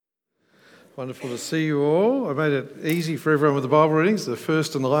Wonderful to see you all. I made it easy for everyone with the Bible readings, the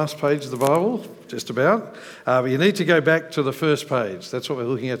first and the last page of the Bible, just about. But you need to go back to the first page. That's what we're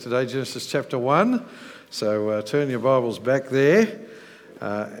looking at today, Genesis chapter 1. So turn your Bibles back there,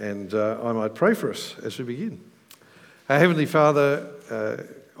 and I might pray for us as we begin. Our Heavenly Father,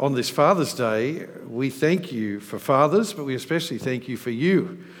 on this Father's Day, we thank you for fathers, but we especially thank you for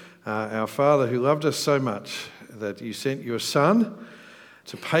you, our Father who loved us so much that you sent your Son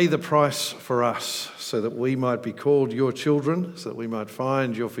to pay the price for us so that we might be called your children, so that we might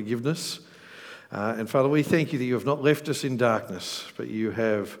find your forgiveness. And Father, we thank you that you have not left us in darkness, but you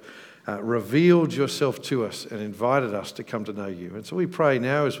have revealed yourself to us and invited us to come to know you. And so we pray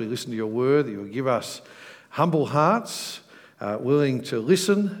now as we listen to your word that you will give us humble hearts, willing to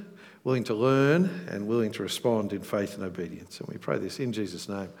listen, willing to learn, and willing to respond in faith and obedience. And we pray this in Jesus'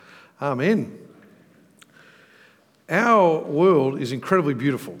 name. Amen. Our world is incredibly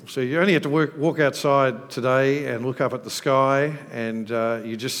beautiful. So you only have to walk outside today and look up at the sky, and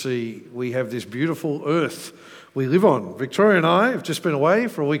you just see we have this beautiful earth we live on. Victoria and I have just been away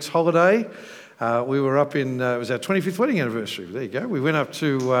for a week's holiday. We were up in, it was our 25th wedding anniversary. There you go. We went up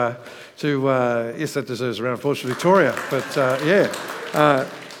to yes, that deserves a round of applause for Victoria. But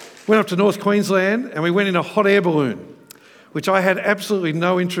went up to North Queensland, and we went in a hot air balloon, which I had absolutely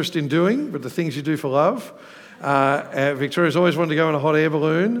no interest in doing, but the things you do for love. Victoria's always wanted to go in a hot air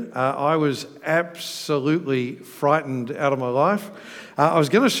balloon. I was absolutely frightened out of my life. I was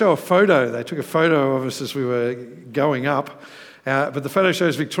going to show a photo. They took a photo of us as we were going up, but the photo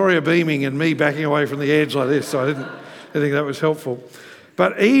shows Victoria beaming and me backing away from the edge like this, so I didn't think that was helpful.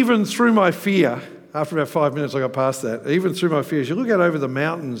 But even through my fear, after about 5 minutes I got past that, even through my fears, you look out over the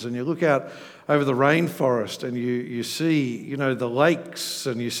mountains and you look out over the rainforest and you see, the lakes,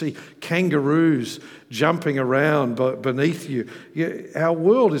 and you see kangaroos jumping around beneath you. Our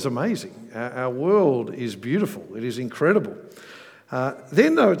world is amazing. Our world is beautiful. It is incredible.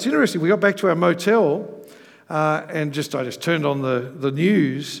 Then though, it's interesting, we got back to our motel and I just turned on the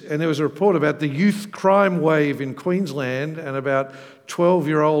news, and there was a report about the youth crime wave in Queensland and about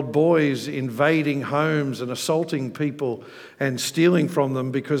 12-year-old boys invading homes and assaulting people and stealing from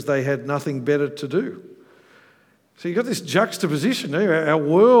them because they had nothing better to do. So you've got this juxtaposition. Our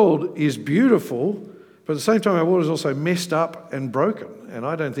world is beautiful, but at the same time our world is also messed up and broken. And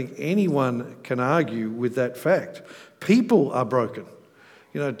I don't think anyone can argue with that fact. People are broken.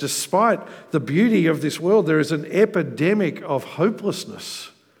 Despite the beauty of this world, there is an epidemic of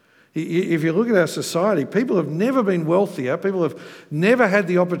hopelessness. If you look at our society, people have never been wealthier. People have never had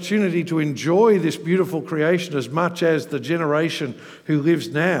the opportunity to enjoy this beautiful creation as much as the generation who lives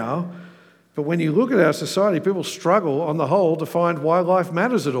now. But when you look at our society, people struggle on the whole to find why life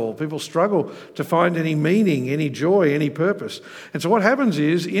matters at all. People struggle to find any meaning, any joy, any purpose. And so what happens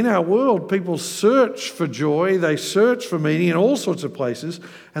is, in our world, people search for joy, they search for meaning in all sorts of places,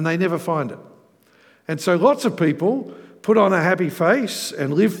 and they never find it. And so lots of people put on a happy face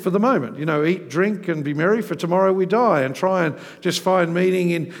and live for the moment. Eat, drink, and be merry, for tomorrow we die, and try and just find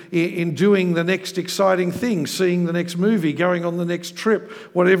meaning in doing the next exciting thing, seeing the next movie, going on the next trip,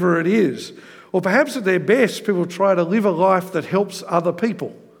 whatever it is. Or perhaps at their best, people try to live a life that helps other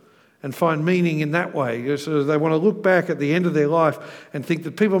people and find meaning in that way. So they want to look back at the end of their life and think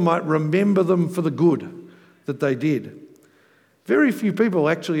that people might remember them for the good that they did. Very few people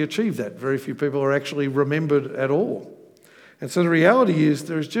actually achieve that. Very few people are actually remembered at all. And so the reality is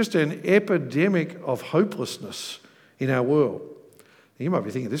there is just an epidemic of hopelessness in our world. You might be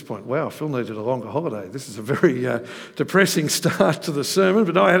thinking at this point, wow, Phil needed a longer holiday. This is a very depressing start to the sermon,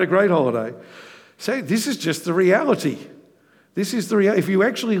 but no, I had a great holiday. So this is just the reality. This is the if you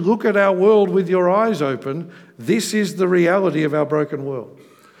actually look at our world with your eyes open, this is the reality of our broken world.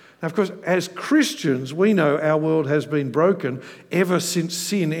 Now, of course, as Christians, we know our world has been broken ever since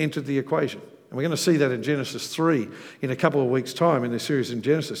sin entered the equation. And we're going to see that in Genesis 3 in a couple of weeks' time in this series in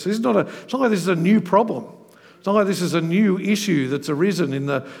Genesis. It's not like this is a new problem. It's not like this is a new issue that's arisen in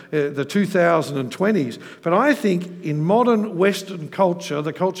the 2020s. But I think in modern Western culture,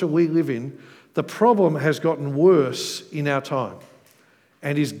 the culture we live in, the problem has gotten worse in our time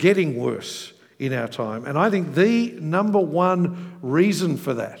and is getting worse in our time. And I think the number one reason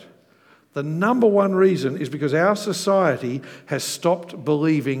for that, the number one reason is because our society has stopped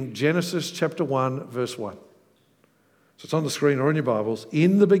believing Genesis chapter 1, verse 1. So it's on the screen or in your Bibles.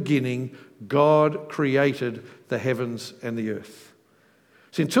 In the beginning, God created the heavens and the earth.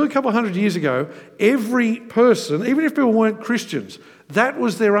 See, until a couple of hundred years ago, every person, even if people weren't Christians, that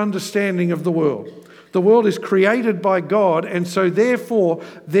was their understanding of the world. The world is created by God, and so therefore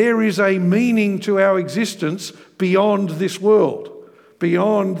there is a meaning to our existence beyond this world.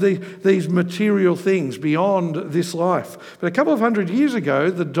 beyond these material things, beyond this life. But a couple of hundred years ago,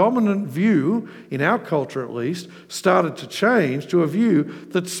 the dominant view, in our culture at least, started to change to a view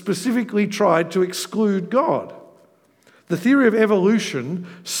that specifically tried to exclude God. The theory of evolution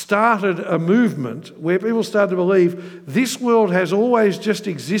started a movement where people started to believe this world has always just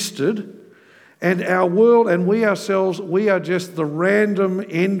existed, and our world and we ourselves, we are just the random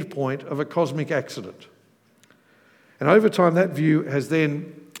endpoint of a cosmic accident. And over time, that view has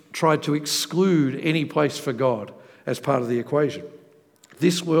then tried to exclude any place for God as part of the equation.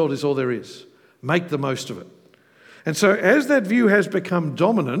 This world is all there is. Make the most of it. And so as that view has become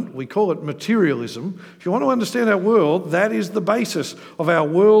dominant, we call it materialism. If you want to understand our world, that is the basis of our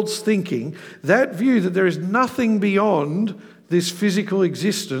world's thinking. That view that there is nothing beyond this physical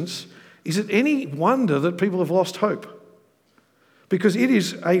existence, is it any wonder that people have lost hope? Because it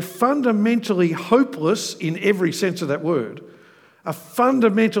is a fundamentally hopeless, in every sense of that word, a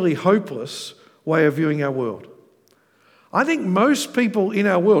fundamentally hopeless way of viewing our world. I think most people in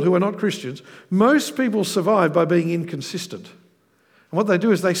our world who are not Christians, most people survive by being inconsistent. And what they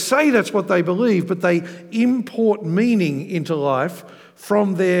do is they say that's what they believe, but they import meaning into life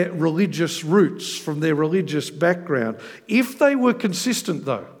from their religious roots, from their religious background. If they were consistent,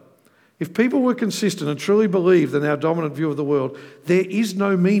 though, if people were consistent and truly believed in our dominant view of the world, there is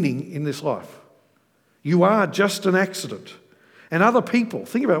no meaning in this life. You are just an accident. And other people,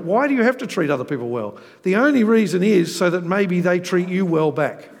 think about it, why do you have to treat other people well? The only reason is so that maybe they treat you well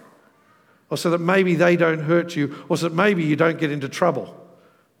back, or so that maybe they don't hurt you, or so that maybe you don't get into trouble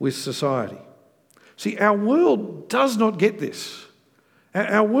with society. See, our world does not get this.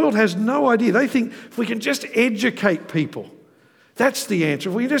 Our world has no idea. They think if we can just educate people, that's the answer.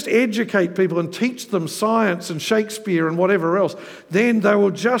 If we just educate people and teach them science and Shakespeare and whatever else, then they will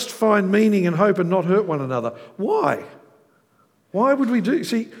just find meaning and hope and not hurt one another. Why? Why would we do?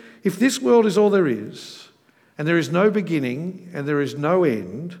 See, if this world is all there is, and there is no beginning and there is no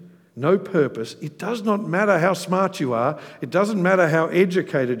end, no purpose, it does not matter how smart you are, it doesn't matter how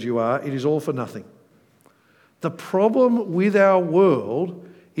educated you are, it is all for nothing. The problem with our world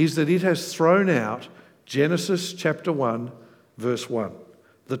is that it has thrown out Genesis chapter 1, verse 1,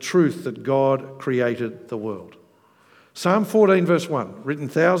 the truth that God created the world. Psalm 14, verse 1, written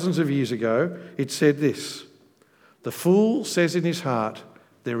thousands of years ago, it said this: "The fool says in his heart,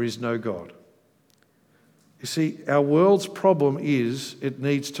 there is no God." You see, our world's problem is it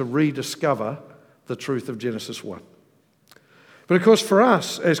needs to rediscover the truth of Genesis 1. But of course, for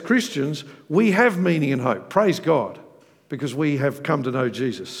us as Christians, we have meaning and hope. Praise God, because we have come to know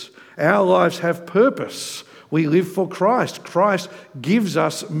Jesus. Our lives have purpose. We live for Christ. Christ gives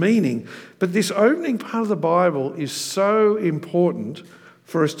us meaning. But this opening part of the Bible is so important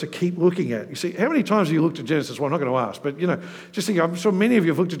for us to keep looking at. You see, how many times have you looked at Genesis 1? I'm not going to ask, but just think, I'm sure many of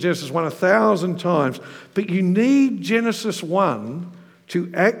you have looked at Genesis 1 1,000 times, but you need Genesis 1 to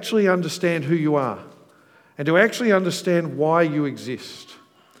actually understand who you are and to actually understand why you exist.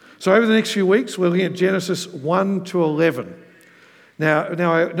 So over the next few weeks, we're looking at Genesis 1 to 11. Now,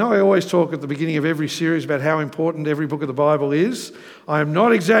 I always talk at the beginning of every series about how important every book of the Bible is. I am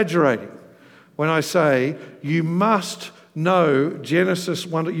not exaggerating when I say you must know Genesis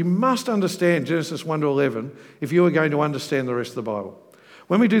 1. You must understand Genesis 1 to 11 if you are going to understand the rest of the Bible.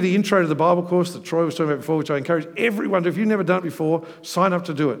 When we do the intro to the Bible course that Troy was talking about before, which I encourage everyone to, if you've never done it before, sign up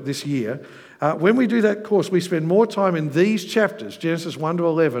to do it this year. When we do that course, we spend more time in these chapters, Genesis 1 to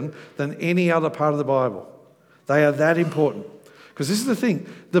 11, than any other part of the Bible. They are that important. Because this is the thing,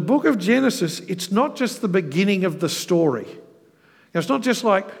 the book of Genesis, it's not just the beginning of the story. It's not just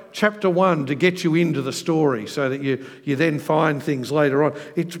like chapter 1 to get you into the story so that you then find things later on.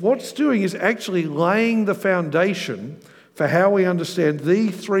 What it's doing is actually laying the foundation for how we understand the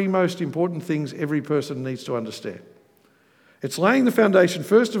three most important things every person needs to understand. It's laying the foundation,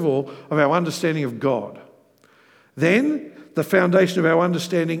 first of all, of our understanding of God. Then the foundation of our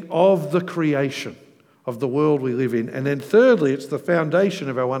understanding of the creation, of the world we live in. And then thirdly, it's the foundation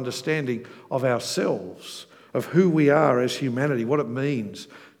of our understanding of ourselves, of who we are as humanity, what it means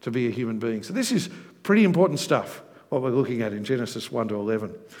to be a human being. So this is pretty important stuff, what we're looking at in Genesis 1 to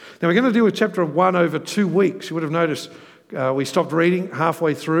 11. Now we're going to deal with chapter 1 over 2 weeks. You would have noticed we stopped reading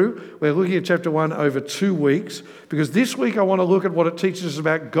halfway through. We're looking at chapter 1 over 2 weeks because this week I want to look at what it teaches us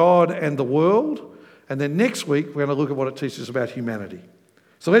about God and the world, and then next week we're going to look at what it teaches us about humanity.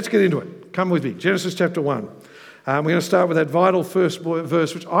 So let's get into it. Come with me. Genesis chapter 1. We're going to start with that vital first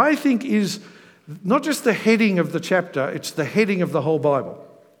verse, which I think is not just the heading of the chapter, it's the heading of the whole Bible.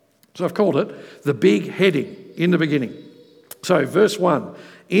 So I've called it the big heading, in the beginning. So verse 1,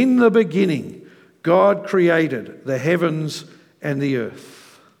 in the beginning, God created the heavens and the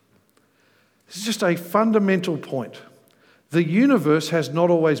earth. This is just a fundamental point. The universe has not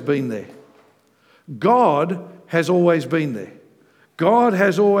always been there. God has always been there. God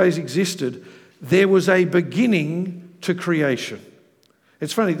has always existed. There was a beginning to creation.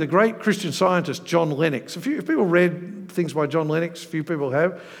 It's funny, the great Christian scientist John Lennox, a few people read things by John Lennox, a few people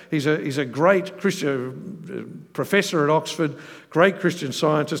have. He's a great Christian professor at Oxford, great Christian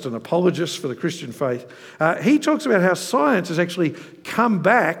scientist and apologist for the Christian faith. He talks about how science has actually come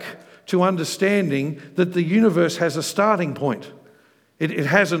back to understanding that the universe has a starting point. It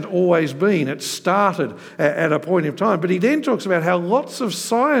hasn't always been. It started at a point in time. But he then talks about how lots of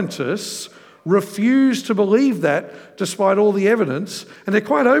scientists refuse to believe that despite all the evidence, and they're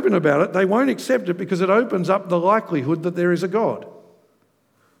quite open about it. They won't accept it because it opens up the likelihood that there is a God.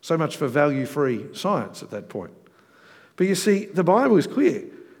 So much for value-free science at that point. But you see, the Bible is clear.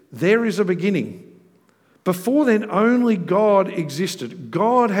 There is a beginning. Before then, only God existed.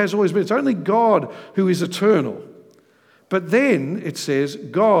 God has always been. It's only God who is eternal. But then, it says,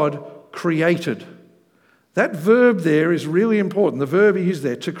 God created. That verb there is really important. The verb he used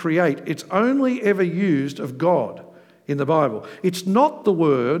there, to create, it's only ever used of God in the Bible. It's not the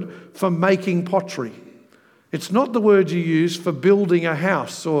word for making pottery. It's not the word you use for building a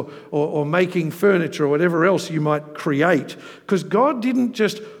house or making furniture or whatever else you might create. Because God didn't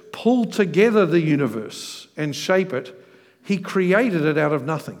just pull together the universe and shape it. He created it out of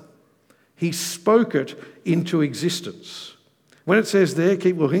nothing. He spoke it into existence. When it says there,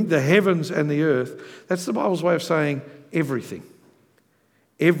 keep looking, the heavens and the earth, that's the Bible's way of saying everything.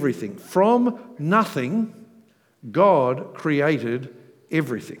 Everything. From nothing, God created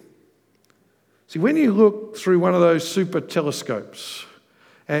everything. See, when you look through one of those super telescopes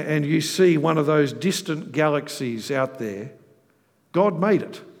and you see one of those distant galaxies out there, God made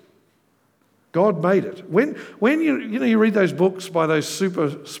it. God made it. When you read those books by those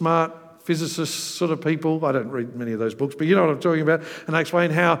super smart physicists sort of people, I don't read many of those books, but you know what I'm talking about, and they explain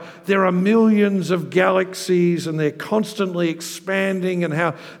how there are millions of galaxies and they're constantly expanding and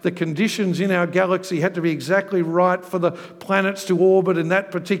how the conditions in our galaxy had to be exactly right for the planets to orbit in that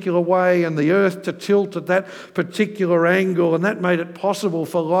particular way and the Earth to tilt at that particular angle, and that made it possible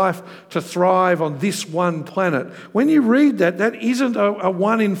for life to thrive on this one planet. When you read that, that isn't a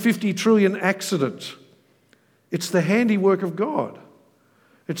 1 in 50 trillion accident. It's the handiwork of God.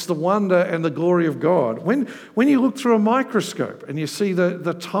 It's the wonder and the glory of God. When you look through a microscope and you see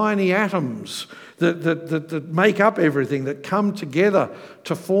the tiny atoms that make up everything, that come together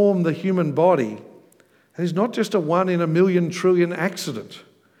to form the human body, it is not just a 1 in a million trillion accident.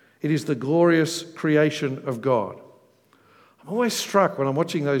 It is the glorious creation of God. I'm always struck when I'm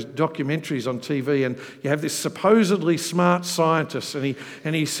watching those documentaries on TV and you have this supposedly smart scientist and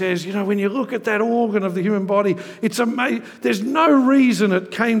he says, you know, when you look at that organ of the human body, it's amazing. There's no reason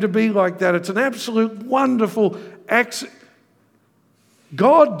it came to be like that. It's an absolute wonderful accident.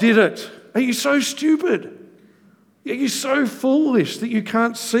 God did it. Are you so stupid? Are you so foolish that you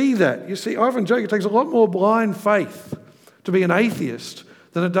can't see that? You see, I often joke it takes a lot more blind faith to be an atheist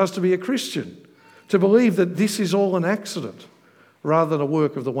than it does to be a Christian, to believe that this is all an accident rather than a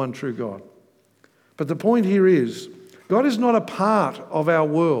work of the one true God. But the point here is, God is not a part of our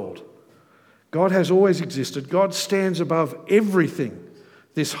world. God has always existed. God stands above everything,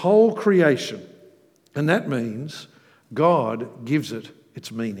 this whole creation. And that means God gives it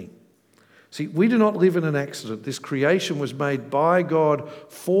its meaning. See, we do not live in an accident. This creation was made by God,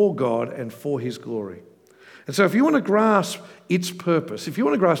 and for his glory. And so if you want to grasp its purpose, if you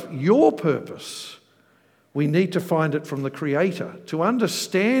want to grasp your purpose, we need to find it from the Creator. To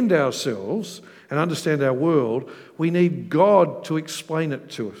understand ourselves and understand our world, we need God to explain it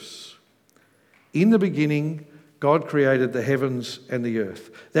to us. In the beginning, God created the heavens and the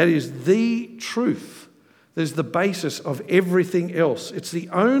earth. That is the truth. There's the basis of everything else. It's the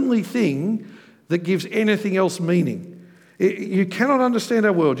only thing that gives anything else meaning. You cannot understand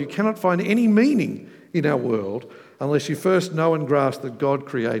our world. You cannot find any meaning in our world unless you first know and grasp that God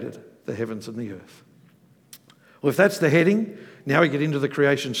created the heavens and the earth. Well, if that's the heading, now we get into the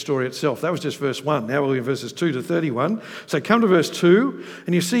creation story itself. That was just verse 1. Now we're in verses 2 to 31. So come to verse 2,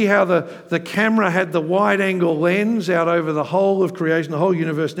 and you see how the camera had the wide-angle lens out over the whole of creation, the whole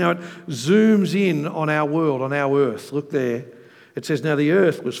universe. Now it zooms in on our world, on our earth. Look there. It says, now the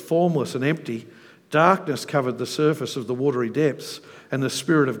earth was formless and empty. Darkness covered the surface of the watery depths, and the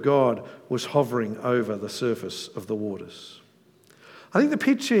Spirit of God was hovering over the surface of the waters. I think the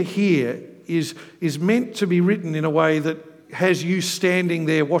picture here is meant to be written in a way that has you standing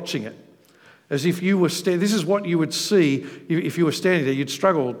there watching it. as if you were this is what you would see if you were standing there. You'd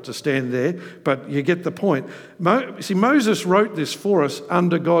struggle to stand there, but you get the point. See, Moses wrote this for us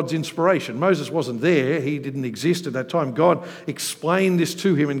under God's inspiration. Moses wasn't there. He didn't exist at that time. God explained this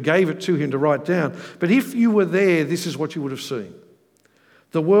to him and gave it to him to write down. But if you were there, this is what you would have seen.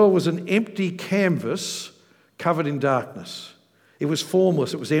 The world was an empty canvas covered in darkness. It was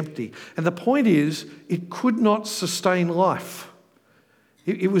formless. It was empty. And the point is, it could not sustain life.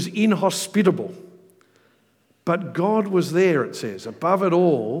 It was inhospitable. But God was there, it says. Above it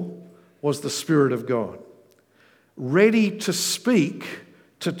all was the Spirit of God, ready to speak,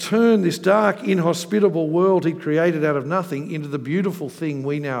 to turn this dark, inhospitable world he'd created out of nothing into the beautiful thing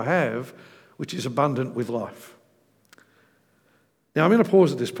we now have, which is abundant with life. Now, I'm going to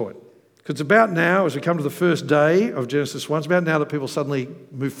pause at this point, because it's about now, as we come to the first day of Genesis 1, it's about now that people suddenly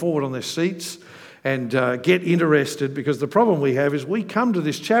move forward on their seats and get interested, because the problem we have is we come to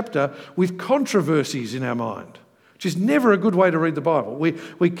this chapter with controversies in our mind, which is never a good way to read the Bible.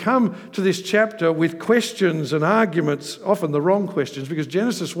 We come to this chapter with questions and arguments, often the wrong questions, because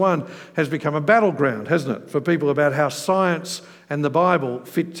Genesis 1 has become a battleground, hasn't it, for people about how science and the Bible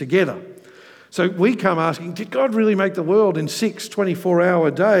fit together. So we come asking, did God really make the world in 6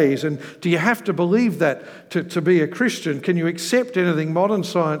 24-hour days? And do you have to believe that to be a Christian? Can you accept anything modern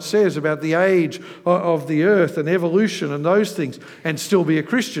science says about the age of the earth and evolution and those things and still be a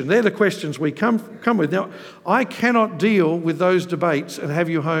Christian? They're the questions we come with. Now, I cannot deal with those debates and have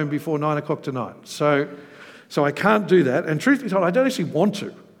you home before 9 o'clock tonight. So I can't do that. And truth be told, I don't actually want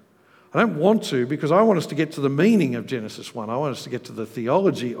to. I don't want to, because I want us to get to the meaning of Genesis 1. I want us to get to the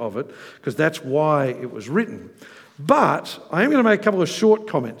theology of it, because that's why it was written. But I am going to make a couple of short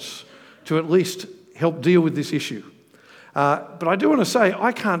comments to at least help deal with this issue. But I do want to say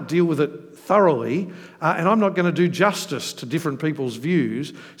I can't deal with it thoroughly, and I'm not going to do justice to different people's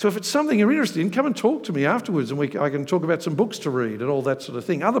views. So if it's something you're interested in, come and talk to me afterwards, and I can talk about some books to read and all that sort of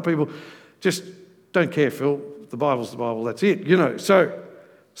thing. Other people just don't care, Phil. The Bible's the Bible, that's it. So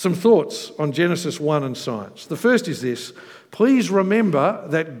some thoughts on Genesis 1 and science. The first is this: please remember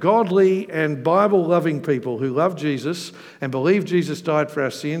that godly and Bible-loving people who love Jesus and believe Jesus died for our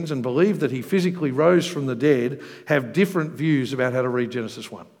sins and believe that he physically rose from the dead have different views about how to read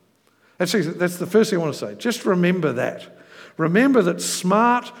Genesis 1. That's the first thing I want to say. Just remember that. Remember that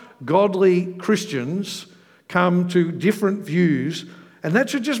smart, godly Christians come to different views, and that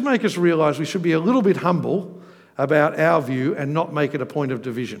should just make us realise we should be a little bit humble about our view and not make it a point of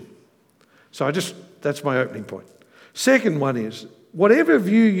division. So that's my opening point. Second one is, whatever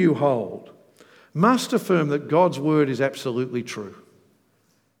view you hold must affirm that God's word is absolutely true.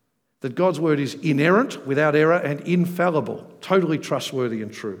 That God's word is inerrant, without error, and infallible, totally trustworthy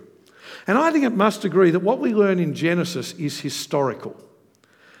and true. And I think it must agree that what we learn in Genesis is historical.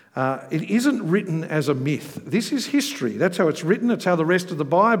 It isn't written as a myth. This is history. That's how it's written. It's how the rest of the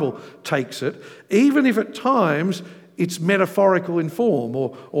Bible takes it, even if at times it's metaphorical in form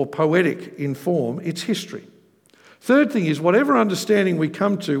or poetic in form. It's history. Third thing is, whatever understanding we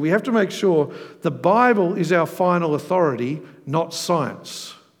come to, we have to make sure the Bible is our final authority, not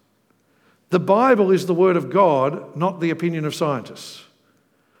science. The Bible is the Word of God, not the opinion of scientists.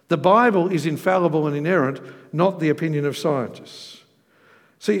 The Bible is infallible and inerrant, not the opinion of scientists.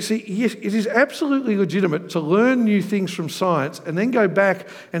 See, yes, it is absolutely legitimate to learn new things from science and then go back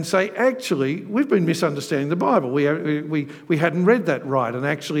and say, actually, we've been misunderstanding the Bible. We hadn't read that right, and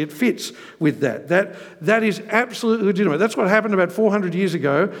actually it fits with that. That is absolutely legitimate. That's what happened about 400 years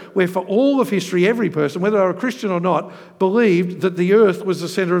ago, where for all of history, every person, whether they were a Christian or not, believed that the earth was the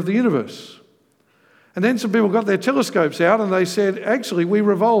centre of the universe. And then some people got their telescopes out and they said, actually, we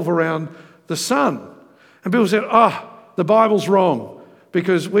revolve around the sun. And people said, the Bible's wrong.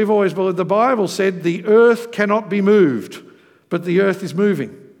 Because we've always believed the Bible said the earth cannot be moved, but the earth is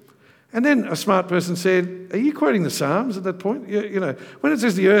moving. And then a smart person said, are you quoting the Psalms at that point? When it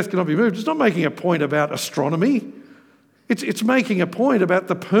says the earth cannot be moved, it's not making a point about astronomy. It's making a point about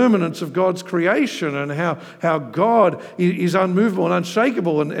the permanence of God's creation and how God is unmovable and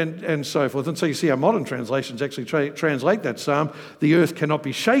unshakable and so forth. And so you see how modern translations actually translate that psalm, the earth cannot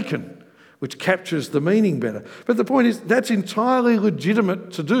be shaken, which captures the meaning better. But the point is, that's entirely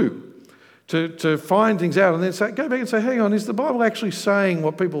legitimate to do, to find things out and then go back and say, hang on, is the Bible actually saying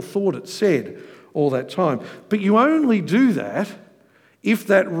what people thought it said all that time? But you only do that if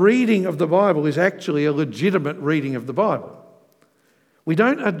that reading of the Bible is actually a legitimate reading of the Bible. We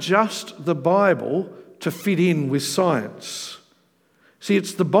don't adjust the Bible to fit in with science. See,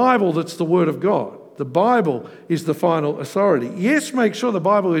 it's the Bible that's the Word of God. The Bible is the final authority. Yes, make sure the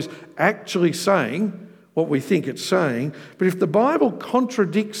Bible is actually saying what we think it's saying, but if the Bible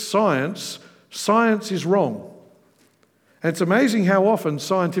contradicts science, Science is wrong. And it's amazing how often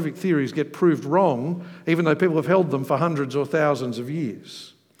scientific theories get proved wrong, even though people have held them for hundreds or thousands of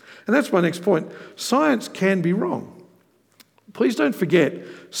years. And that's my next point. Science can be wrong. Please don't forget,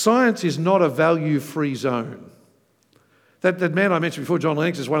 science is not a value-free zone. That man I mentioned before, John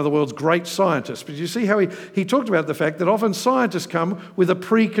Lennox, is one of the world's great scientists. But you see how he talked about the fact that often scientists come with a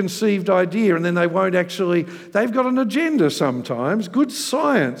preconceived idea and then they've got an agenda sometimes. Good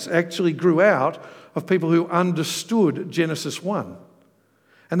science actually grew out of people who understood Genesis 1.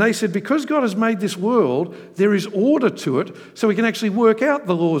 And they said, because God has made this world, there is order to it, so we can actually work out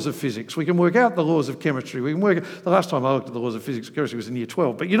the laws of physics. We can work out the laws of chemistry. The last time I looked at the laws of physics and chemistry was in year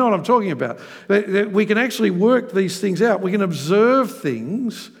 12, but you know what I'm talking about. We can actually work these things out. We can observe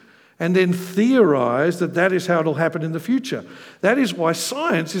things and then theorise that is how it'll happen in the future. That is why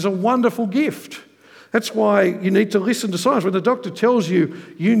science is a wonderful gift. That's why you need to listen to science. When the doctor tells you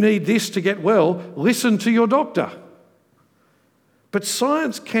need this to get well, listen to your doctor. But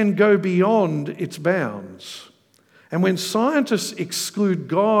science can go beyond its bounds. And when scientists exclude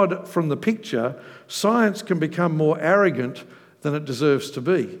God from the picture, science can become more arrogant than it deserves to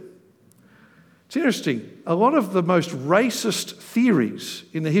be. It's interesting. A lot of the most racist theories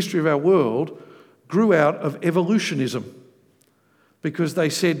in the history of our world grew out of evolutionism because they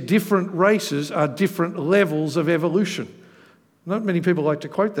said different races are different levels of evolution. Not many people like to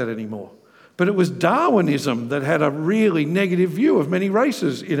quote that anymore. But it was Darwinism that had a really negative view of many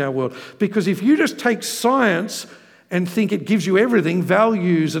races in our world. Because if you just take science and think it gives you everything,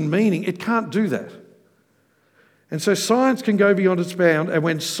 values and meaning, it can't do that. And so science can go beyond its bound. And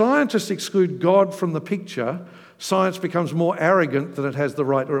when scientists exclude God from the picture, science becomes more arrogant than it has the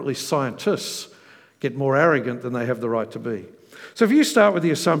right, or at least scientists get more arrogant than they have the right to be. So if you start with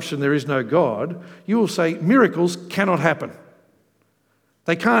the assumption there is no God, you will say miracles cannot happen.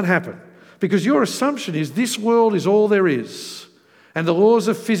 They can't happen. Because your assumption is this world is all there is, and the laws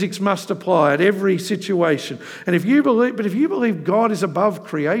of physics must apply at every situation. And if you believe God is above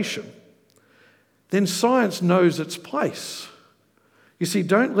creation, then science knows its place. You see,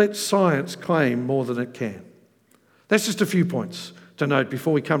 don't let science claim more than it can. That's just a few points to note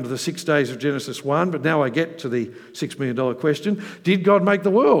before we come to the 6 days of Genesis 1, but now I get to the $6 million question. Did God make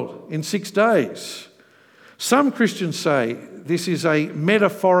the world in 6 days? Some Christians say this is a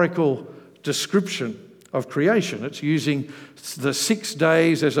metaphorical description of creation. It's using the 6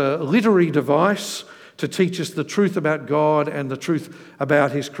 days as a literary device to teach us the truth about God and the truth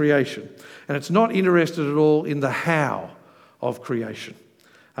about his creation. And it's not interested at all in the how of creation.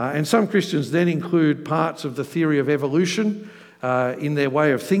 And some Christians then include parts of the theory of evolution in their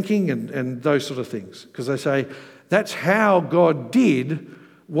way of thinking and those sort of things, because they say that's how God did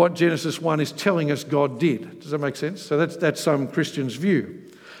what Genesis 1 is telling us God did. Does that make sense? So that's some Christians' view.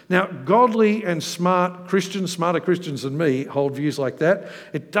 Now, godly and smart Christians, smarter Christians than me, hold views like that.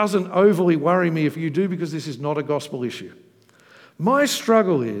 It doesn't overly worry me if you do, because this is not a gospel issue. My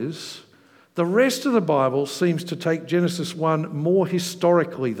struggle is the rest of the Bible seems to take Genesis 1 more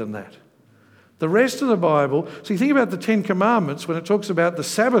historically than that. The rest of the Bible, so you think about the Ten Commandments, when it talks about the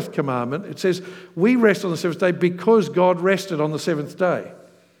Sabbath commandment, it says, we rest on the seventh day because God rested on the seventh day.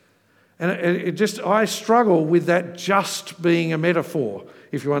 And I struggle with that just being a metaphor,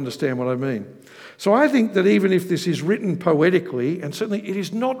 if you understand what I mean. So I think that even if this is written poetically, and certainly it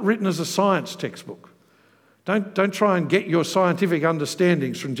is not written as a science textbook. Don't try and get your scientific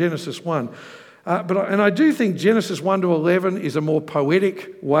understandings from Genesis 1. And I do think Genesis 1 to 11 is a more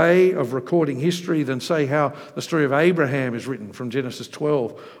poetic way of recording history than, say, how the story of Abraham is written from Genesis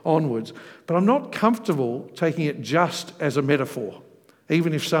 12 onwards. But I'm not comfortable taking it just as a metaphor,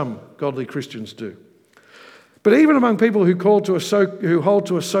 even if some godly Christians do. But even among people who hold to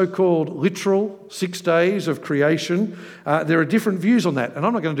a so-called literal 6 days of creation, there are different views on that, and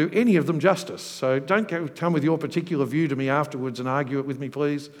I'm not going to do any of them justice. So don't come with your particular view to me afterwards and argue it with me,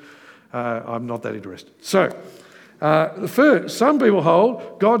 please. I'm not that interested. So, first, some people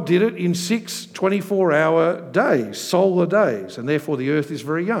hold God did it in 6 24-hour days, solar days, and therefore the earth is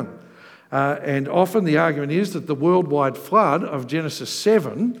very young. And often the argument is that the worldwide flood of Genesis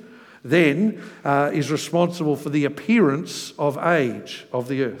 7 then is responsible for the appearance of age of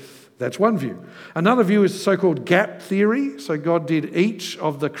the earth. That's one view. Another view is the so-called gap theory. So God did each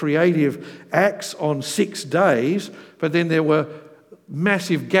of the creative acts on 6 days, but then there were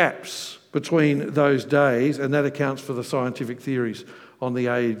massive gaps between those days, and that accounts for the scientific theories on the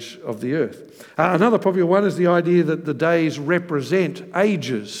age of the earth. Another popular one is the idea that the days represent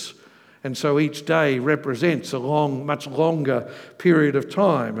ages. And so each day represents a much longer period of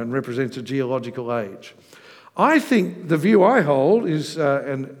time and represents a geological age. I think the view I hold is,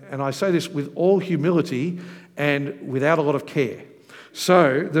 and I say this with all humility and without a lot of care.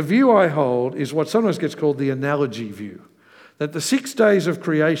 So the view I hold is what sometimes gets called the analogy view, that the 6 days of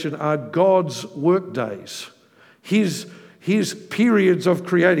creation are God's work days, his periods of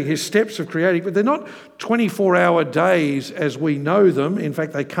creating, his steps of creating, but they're not 24-hour days as we know them. In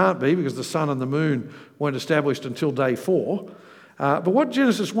fact, they can't be because the sun and the moon weren't established until day 4. But what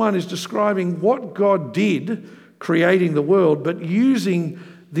Genesis 1 is describing what God did creating the world, but using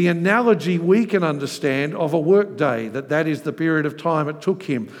the analogy we can understand of a work day, that is the period of time it took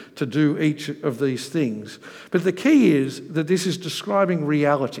him to do each of these things. But the key is that this is describing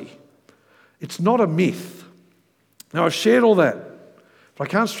reality. It's not a myth. Now, I've shared all that, but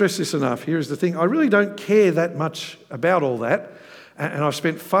I can't stress this enough. Here's the thing. I really don't care that much about all that, and I've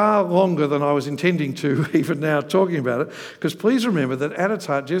spent far longer than I was intending to even now talking about it, because please remember that at its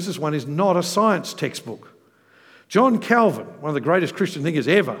heart, Genesis 1 is not a science textbook. John Calvin, one of the greatest Christian thinkers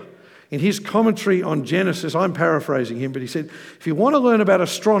ever, in his commentary on Genesis, I'm paraphrasing him, but he said, if you want to learn about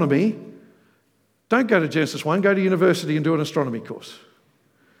astronomy, don't go to Genesis 1, go to university and do an astronomy course.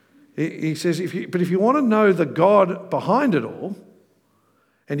 He says, if you want to know the God behind it all,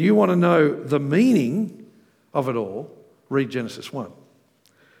 and you want to know the meaning of it all, read Genesis 1.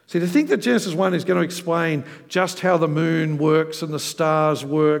 See, to think that Genesis 1 is going to explain just how the moon works and the stars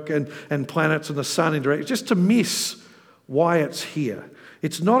work and planets and the sun interact, just to miss why it's here.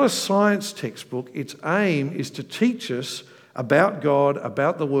 It's not a science textbook. Its aim is to teach us about God,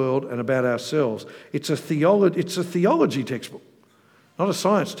 about the world, and about ourselves. It's a theology textbook, not a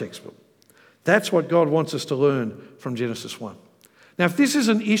science textbook. That's what God wants us to learn from Genesis 1. Now, if this is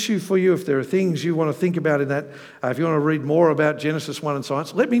an issue for you, if there are things you want to think about in that, if you want to read more about Genesis 1 and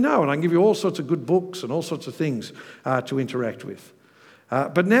science, let me know, and I can give you all sorts of good books and all sorts of things to interact with.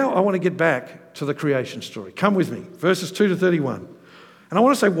 But now I want to get back to the creation story. Come with me, verses 2 to 31. And I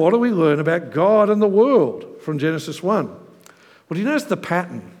want to say, what do we learn about God and the world from Genesis 1? Well, do you notice the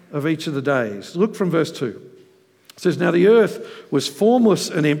pattern of each of the days? Look from verse 2. It says, now the earth was formless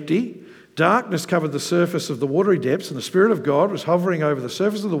and empty. Darkness covered the surface of the watery depths, and the Spirit of God was hovering over the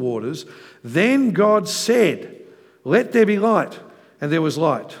surface of the waters. Then God said, let there be light, and there was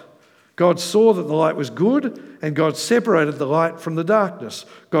light. God saw that the light was good, and God separated the light from the darkness.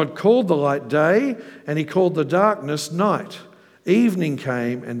 God called the light day, and he called the darkness night. Evening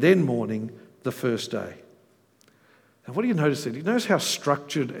came, and then morning, the first day. Now what do you notice there? Do you notice how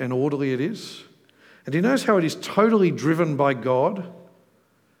structured and orderly it is? And do you notice how it is totally driven by God?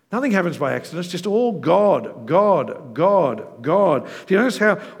 Nothing happens by accident. It's just all God, God, God, God. Do you notice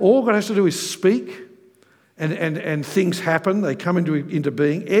how all God has to do is speak and things happen? They come into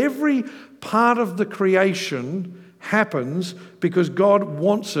being. Every part of the creation happens because God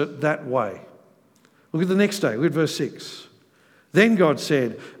wants it that way. Look at the next day. Look at verse 6. Then God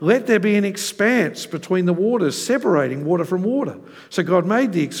said, let there be an expanse between the waters, separating water from water. So God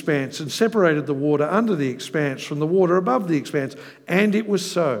made the expanse and separated the water under the expanse from the water above the expanse, and it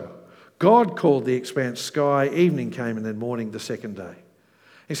was so. God called the expanse sky. Evening came, and then morning the second day.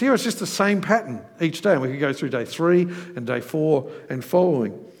 You see how it's just the same pattern each day, and we could go through day 3 and day 4 and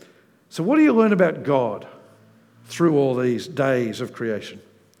following. So what do you learn about God through all these days of creation?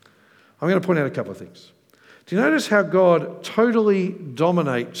 I'm going to point out a couple of things. Do you notice how God totally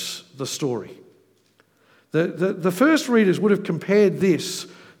dominates the story? The first readers would have compared this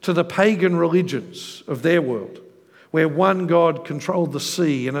to the pagan religions of their world, where one God controlled the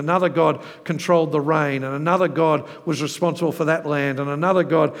sea and another God controlled the rain and another God was responsible for that land and another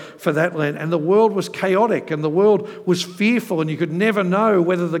God for that land. And the world was chaotic and the world was fearful and you could never know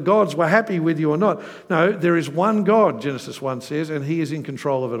whether the gods were happy with you or not. No, there is one God, Genesis 1 says, and he is in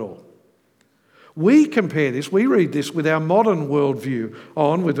control of it all. We compare this, we read this with our modern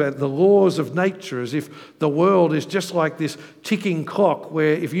worldview with the laws of nature, as if the world is just like this ticking clock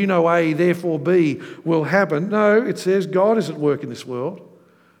where if you know A, therefore B will happen. No, it says God is at work in this world.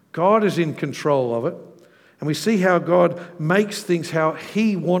 God is in control of it. And we see how God makes things how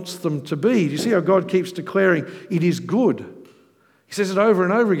he wants them to be. Do you see how God keeps declaring it is good? He says it over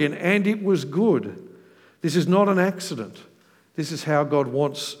and over again, and it was good. This is not an accident. This is how God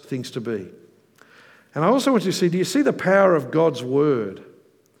wants things to be. And I also want you to see, do you see the power of God's word?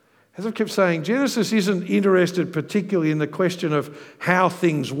 As I've kept saying, Genesis isn't interested particularly in the question of how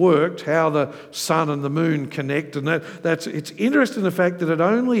things worked, how the sun and the moon connect, and it's interested in the fact that it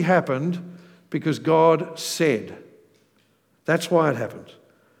only happened because God said. That's why it happened.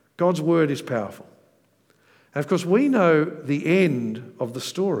 God's word is powerful. And of course, we know the end of the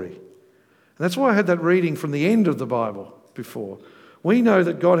story. And that's why I had that reading from the end of the Bible before. We know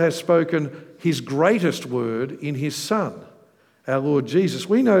that God has spoken his greatest word in his Son, our Lord Jesus.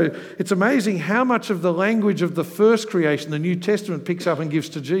 We know it's amazing how much of the language of the first creation the New Testament picks up and gives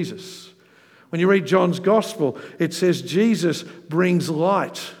to Jesus. When you read John's Gospel, it says Jesus brings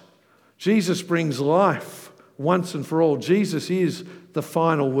light. Jesus brings life once and for all. Jesus is the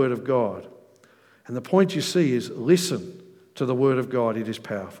final word of God. And the point you see is listen to the word of God. It is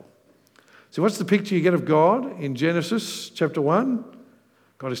powerful. So what's the picture you get of God in Genesis chapter 1?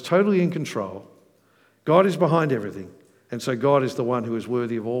 God is totally in control. God is behind everything. And so God is the one who is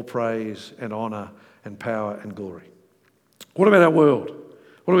worthy of all praise and honour and power and glory. What about our world?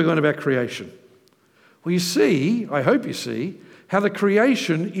 What are we learn about creation? Well, you see, I hope you see, how the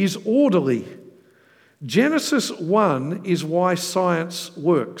creation is orderly. Genesis 1 is why science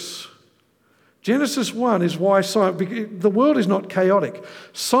works. Genesis 1 is why the world is not chaotic.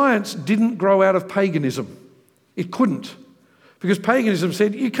 Science didn't grow out of paganism. It couldn't. Because paganism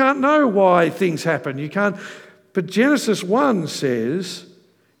said, you can't know why things happen. You can't. But Genesis 1 says,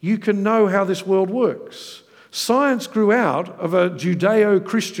 you can know how this world works. Science grew out of a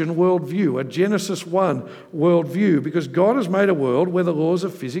Judeo-Christian worldview, a Genesis 1 worldview, because God has made a world where the laws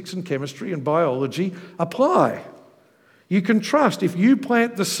of physics and chemistry and biology apply. You can trust if you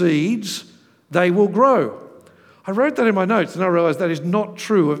plant the seeds, they will grow. I wrote that in my notes and I realised that is not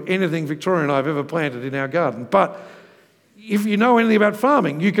true of anything Victoria and I have ever planted in our garden. But if you know anything about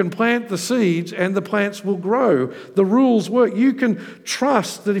farming, you can plant the seeds and the plants will grow. The rules work. You can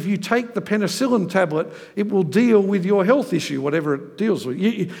trust that if you take the penicillin tablet, it will deal with your health issue, whatever it deals with.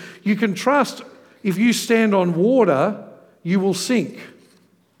 You can trust if you stand on water, you will sink.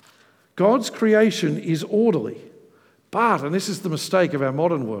 God's creation is orderly. But, and this is the mistake of our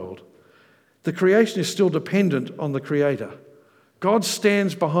modern world, the creation is still dependent on the Creator. God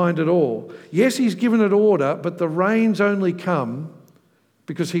stands behind it all. Yes, he's given it order, but the rains only come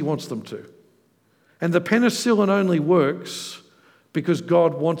because he wants them to. And the penicillin only works because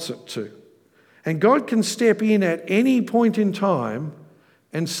God wants it to. And God can step in at any point in time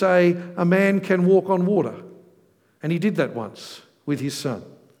and say, a man can walk on water. And he did that once with his Son.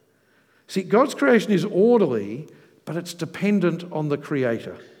 See, God's creation is orderly, but it's dependent on the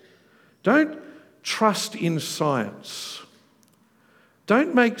Creator. Don't trust in science.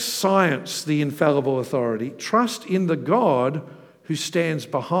 Don't make science the infallible authority. Trust in the God who stands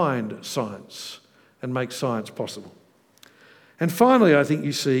behind science and makes science possible. And finally, I think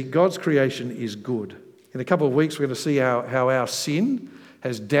you see God's creation is good. In a couple of weeks, we're going to see how our sin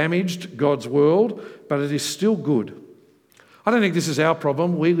has damaged God's world, but it is still good. I don't think this is our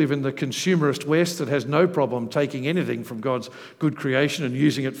problem. We live in the consumerist West that has no problem taking anything from God's good creation and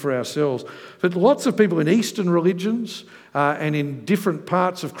using it for ourselves. But lots of people in Eastern religions and in different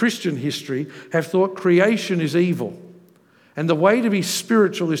parts of Christian history have thought creation is evil. And the way to be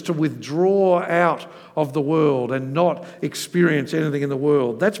spiritual is to withdraw out of the world and not experience anything in the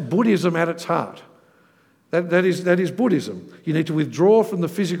world. That's Buddhism at its heart. That is Buddhism. You need to withdraw from the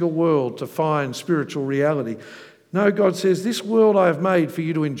physical world to find spiritual reality. No, God says, this world I have made for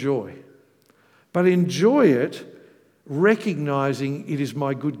you to enjoy. But enjoy it recognising it is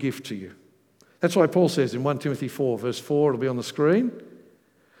my good gift to you. That's why Paul says in 1 Timothy 4, verse 4, it'll be on the screen.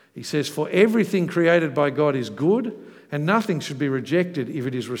 He says, for everything created by God is good, and nothing should be rejected if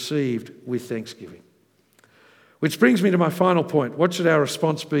it is received with thanksgiving. Which brings me to my final point. What should our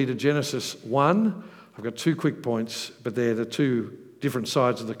response be to Genesis 1? I've got 2 quick points, but they're the 2 different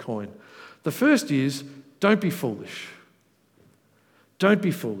sides of the coin. The first is, don't be foolish. Don't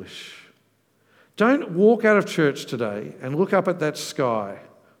be foolish. Don't walk out of church today and look up at that sky,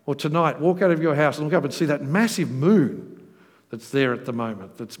 or tonight walk out of your house and look up and see that massive moon that's there at the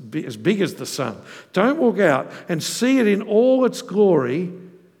moment, that's as big as the sun. Don't walk out and see it in all its glory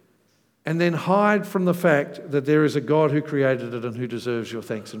and then hide from the fact that there is a God who created it and who deserves your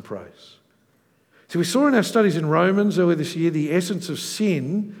thanks and praise. So we saw in our studies in Romans earlier this year, the essence of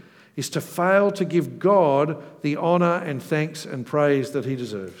sin is to fail to give God the honour and thanks and praise that he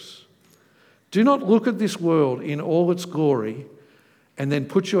deserves. Do not look at this world in all its glory and then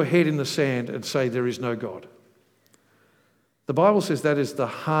put your head in the sand and say there is no God. The Bible says that is the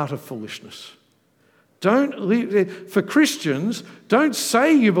heart of foolishness. For Christians, don't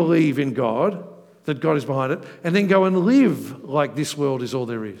say you believe in God, that God is behind it, and then go and live like this world is all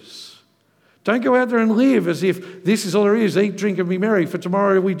there is. Don't go out there and live as if this is all there is. Eat, drink and be merry, for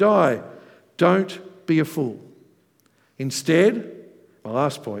tomorrow we die. Don't be a fool. Instead, my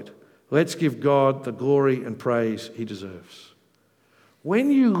last point, let's give God the glory and praise he deserves.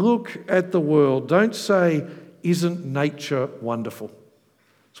 When you look at the world, don't say, isn't nature wonderful?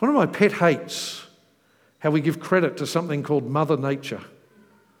 It's one of my pet hates. how we give credit to something called Mother Nature.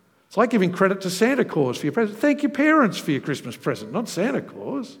 It's like giving credit to Santa Claus for your present. Thank your parents for your Christmas present, not Santa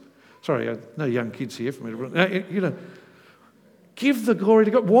Claus. Sorry, no young kids here for me to... give the glory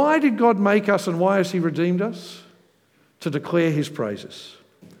to God. Why did God make us and why has he redeemed us? To declare his praises.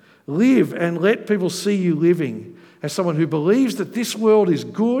 Live and let people see you living as someone who believes that this world is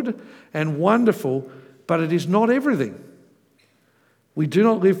good and wonderful, but it is not everything. We do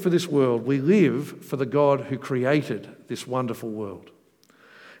not live for this world. We live for the God who created this wonderful world.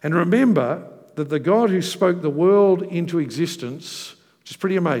 And remember that the God who spoke the world into existence, which is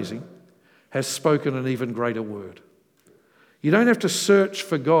pretty amazing, has spoken an even greater word. You don't have to search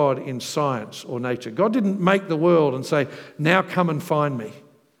for God in science or nature. God didn't make the world and say, now come and find me.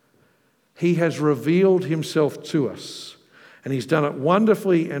 He has revealed himself to us, and he's done it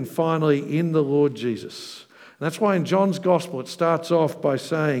wonderfully and finally in the Lord Jesus. And that's why in John's Gospel it starts off by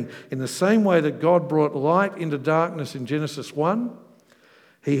saying, in the same way that God brought light into darkness in Genesis 1,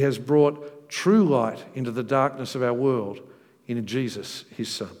 he has brought true light into the darkness of our world in Jesus, his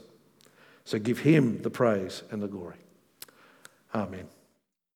Son. So give him the praise and the glory. Amen.